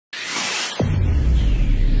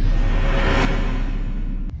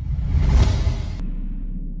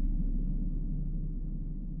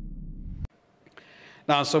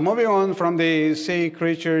Now, so moving on from the sea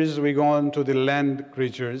creatures, we go on to the land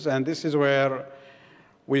creatures. And this is where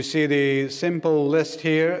we see the simple list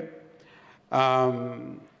here.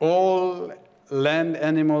 All land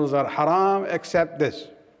animals are haram except this.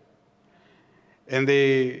 In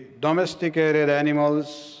the domesticated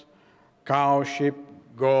animals, cow, sheep,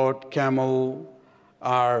 goat, camel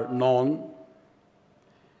are known.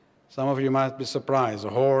 Some of you might be surprised,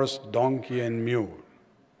 horse, donkey, and mule.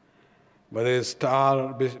 But there is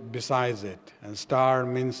star besides it, and star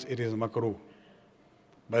means it is makruh.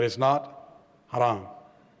 But it's not haram.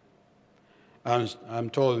 I'm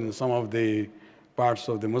told in some of the parts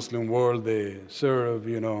of the Muslim world, they serve,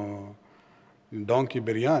 donkey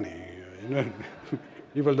biryani.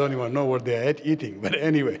 People don't even know what they're eating. But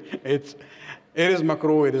anyway, it is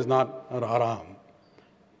makruh, it is not haram.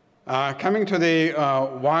 Coming to the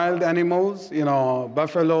wild animals,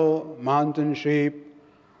 buffalo, mountain sheep,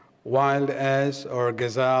 wild ass or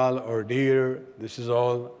gazelle or deer, this is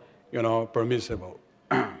all, permissible.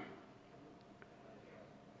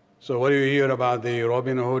 So what do you hear about the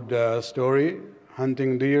Robin Hood story,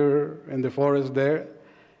 hunting deer in the forest there?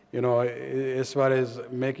 As far as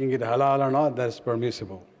making it halal or not, that's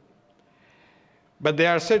permissible. But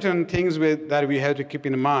there are certain things that we have to keep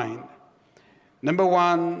in mind. Number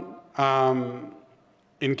one,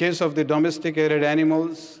 in case of the domesticated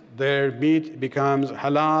animals, their meat becomes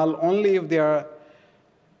halal only if they are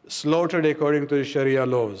slaughtered according to the Sharia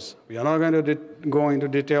laws. We are not going to go into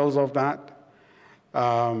details of that.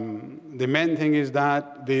 The main thing is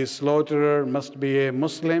that the slaughterer must be a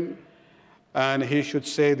Muslim, and he should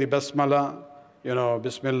say the Basmala,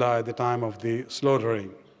 Bismillah at the time of the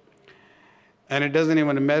slaughtering. And it doesn't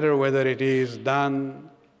even matter whether it is done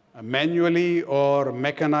manually or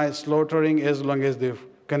mechanized slaughtering, as long as the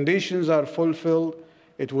conditions are fulfilled,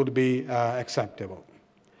 it would be acceptable.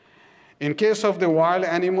 In case of the wild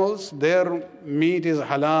animals, their meat is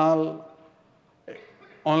halal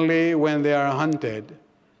only when they are hunted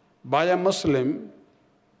by a Muslim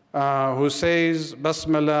who says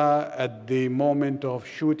Basmala at the moment of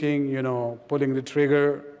shooting, pulling the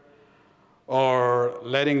trigger, or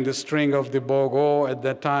letting the string of the bow go at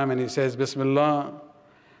that time and he says Bismillah,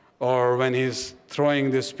 or when he's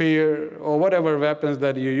throwing the spear, or whatever weapons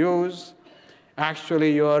that you use.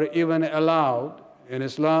 Actually, you are even allowed in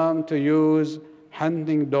Islam to use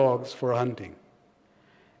hunting dogs for hunting.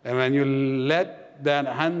 And when you let that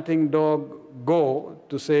hunting dog go,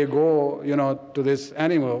 to say go, to this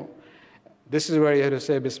animal, this is where you have to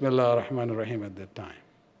say Bismillah ar-Rahman ar-Rahim at that time.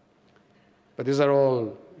 But these are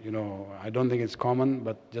all, I don't think it's common,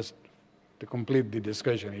 but just to complete the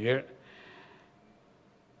discussion here.